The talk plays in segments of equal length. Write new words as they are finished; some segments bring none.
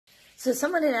So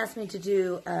someone had asked me to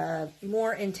do a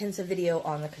more intensive video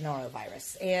on the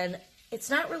coronavirus, and it's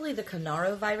not really the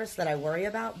coronavirus that I worry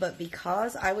about, but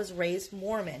because I was raised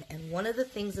Mormon, and one of the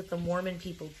things that the Mormon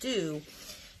people do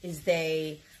is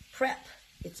they prep.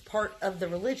 It's part of the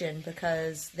religion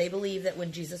because they believe that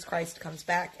when Jesus Christ comes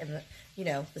back and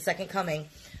the second coming,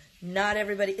 not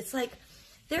everybody, it's like,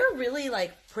 they're really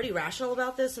pretty rational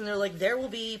about this, and they're like, there will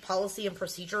be policy and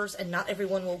procedures and not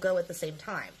everyone will go at the same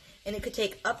time. And it could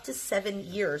take up to 7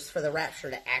 years for the rapture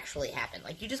to actually happen.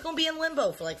 You're just going to be in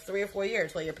limbo for 3 or 4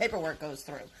 years while your paperwork goes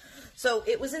through. So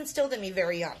it was instilled in me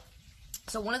very young.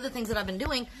 So one of the things that I've been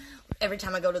doing every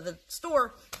time I go to the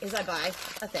store is I buy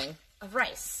a thing of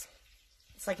rice.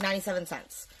 It's 97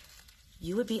 cents.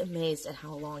 You would be amazed at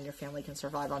how long your family can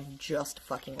survive on just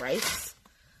fucking rice.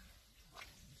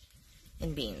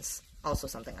 And beans. Also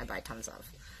something I buy tons of.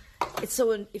 It's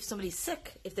so if somebody's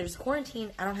sick, if there's quarantine,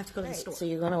 I don't have to go to the store. So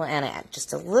you're going to want to add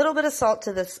just a little bit of salt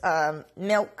to this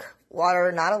milk,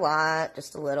 water, not a lot,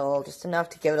 just a little, just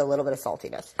enough to give it a little bit of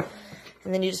saltiness.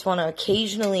 And then you just want to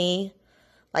occasionally,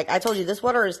 I told you, this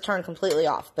water is turned completely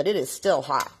off, but it is still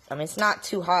hot. I mean, it's not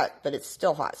too hot, but it's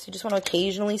still hot. So you just want to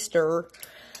occasionally stir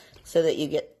so that you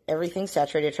get everything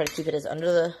saturated. Try to keep it as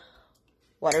under the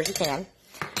water as you can.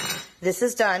 This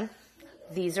is done.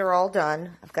 These are all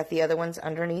done. I've got the other ones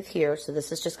underneath here, so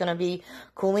this is just going to be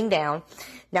cooling down.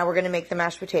 Now we're going to make the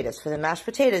mashed potatoes. For the mashed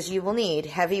potatoes, you will need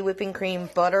heavy whipping cream,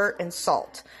 butter, and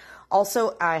salt.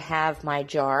 Also, I have my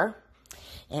jar.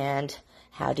 And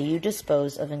how do you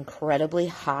dispose of incredibly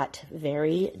hot,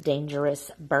 very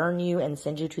dangerous, burn you and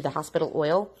send you to the hospital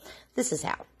oil? This is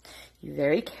how. You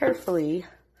very carefully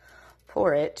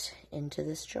pour it into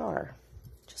this jar.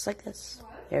 Just like this.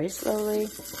 Very slowly.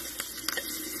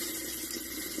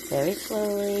 Very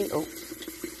slowly. Oh,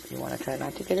 you want to try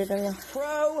not to get it in there?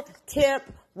 Pro tip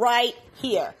right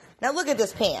here. Now look at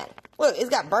this pan. Look, it's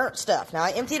got burnt stuff. Now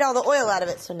I emptied all the oil out of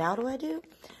it. So now what do?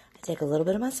 I take a little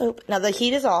bit of my soap. Now the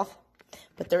heat is off,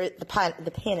 but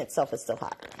the pan itself is still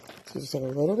hot. So you just take a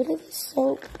little bit of the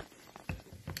soap,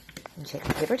 and take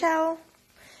a paper towel,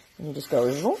 and you just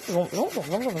go zoom, zoom, zoom, zoom,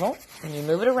 zoom, zoom, and you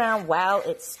move it around while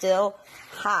it's still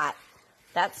hot.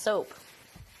 That soap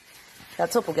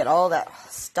will get all that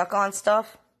stuck on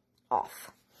stuff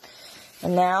off.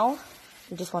 And now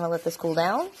you just want to let this cool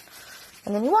down,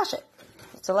 and then you wash it.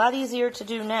 It's a lot easier to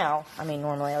do now. I mean,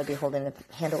 normally I would be holding the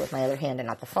handle with my other hand and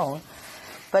not the phone.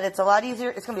 But it's a lot easier.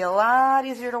 It's going to be a lot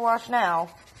easier to wash now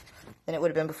than it would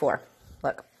have been before.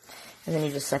 Look. And then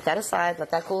you just set that aside, let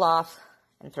that cool off,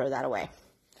 and throw that away.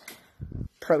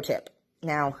 Pro tip.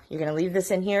 Now, you're going to leave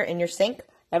this in here in your sink.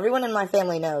 Everyone in my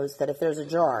family knows that if there's a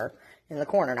jar in the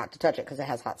corner, not to touch it because it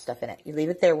has hot stuff in it. You leave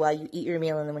it there while you eat your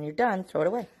meal, and then when you're done, throw it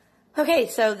away. Okay,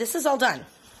 so this is all done.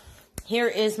 Here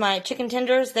is my chicken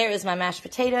tenders. There is my mashed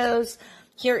potatoes.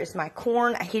 Here is my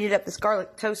corn. I heated up this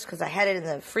garlic toast because I had it in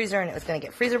the freezer and it was going to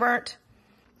get freezer burnt.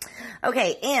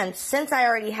 Okay, and since I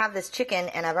already have this chicken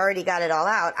and I've already got it all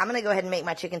out, I'm going to go ahead and make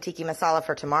my chicken tikka masala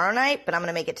for tomorrow night, but I'm going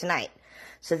to make it tonight.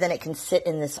 So then it can sit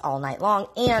in this all night long,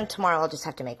 and tomorrow I'll just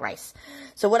have to make rice.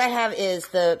 So what I have is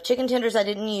the chicken tenders I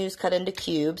didn't use cut into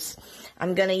cubes.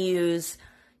 I'm going to use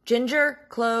ginger,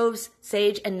 cloves,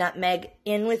 sage, and nutmeg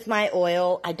in with my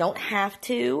oil. I don't have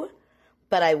to,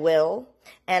 but I will.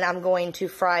 And I'm going to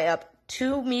fry up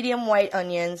 2 medium white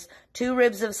onions, 2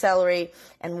 ribs of celery,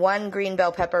 and 1 green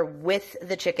bell pepper with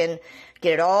the chicken.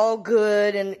 Get it all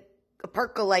good and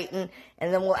percolating,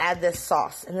 and then we'll add this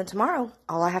sauce. And then tomorrow,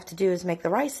 all I have to do is make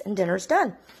the rice, and dinner's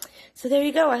done. So there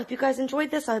you go. I hope you guys enjoyed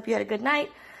this. I hope you had a good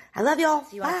night. I love y'all.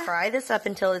 So you want to fry this up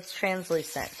until it's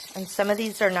translucent. And some of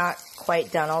these are not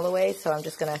quite done all the way, so I'm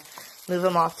just going to move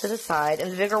them off to the side.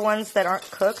 And the bigger ones that aren't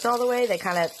cooked all the way, they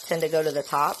kind of tend to go to the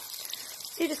top.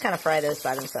 So you just kind of fry those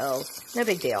by themselves. No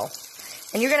big deal.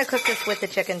 And you're going to cook this with the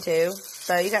chicken too,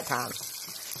 so you got time.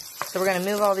 So we're going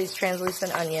to move all these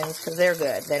translucent onions because they're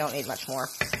good. They don't need much more.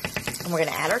 And we're going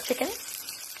to add our chicken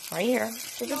right here. And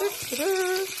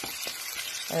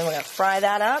then we're going to fry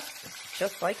that up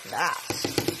just like that.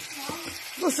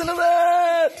 Listen to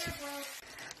that!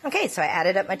 Okay, so I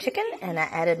added up my chicken and I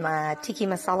added my tikka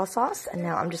masala sauce. And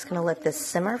now I'm just going to let this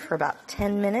simmer for about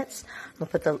 10 minutes. I'm going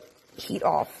to put the heat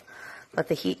off. I'm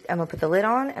going to put the lid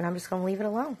on and I'm just going to leave it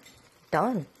alone.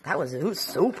 Done. It was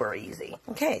super easy.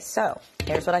 Okay, so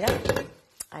here's what I got.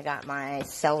 I got my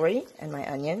celery and my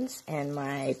onions and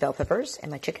my bell peppers and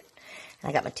my chicken. And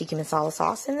I got my tikka masala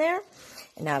sauce in there.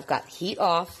 And now I've got heat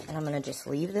off, and I'm going to just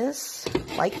leave this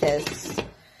like this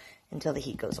until the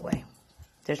heat goes away.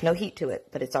 There's no heat to it,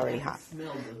 but it's already hot.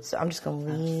 So I'm just going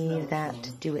to leave that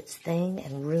to do its thing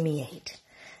and ruminate.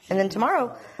 And then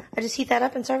tomorrow, I just heat that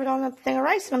up and serve it on a thing of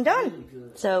rice, and I'm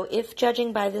done. So if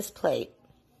judging by this plate,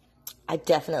 I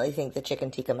definitely think the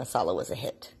chicken tikka masala was a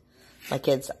hit. My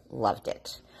kids loved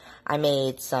it. I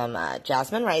made some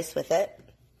jasmine rice with it,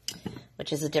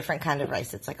 which is a different kind of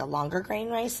rice. It's like a longer grain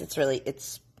rice. It's really,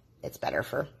 it's better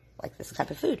for like this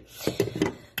type of food.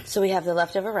 So we have the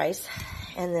leftover rice.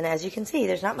 And then as you can see,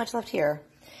 there's not much left here.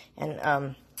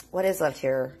 And what is left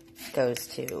here goes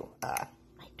to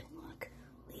my dog,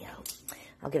 Leo.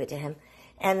 I'll give it to him.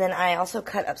 And then I also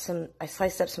I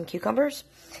sliced up some cucumbers.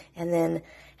 And then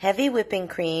heavy whipping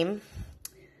cream,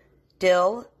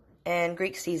 dill, and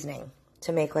Greek seasoning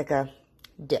to make like a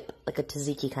dip, like a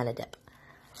tzatziki kind of dip.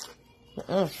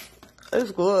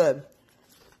 It's good.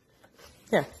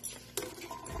 Yeah.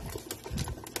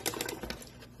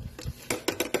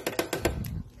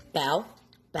 Bow,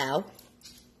 bow,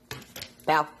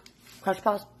 bow. Crouch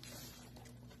pause.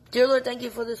 Dear Lord, thank you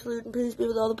for this food, and please be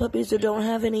with all the puppies that don't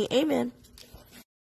have any. Amen.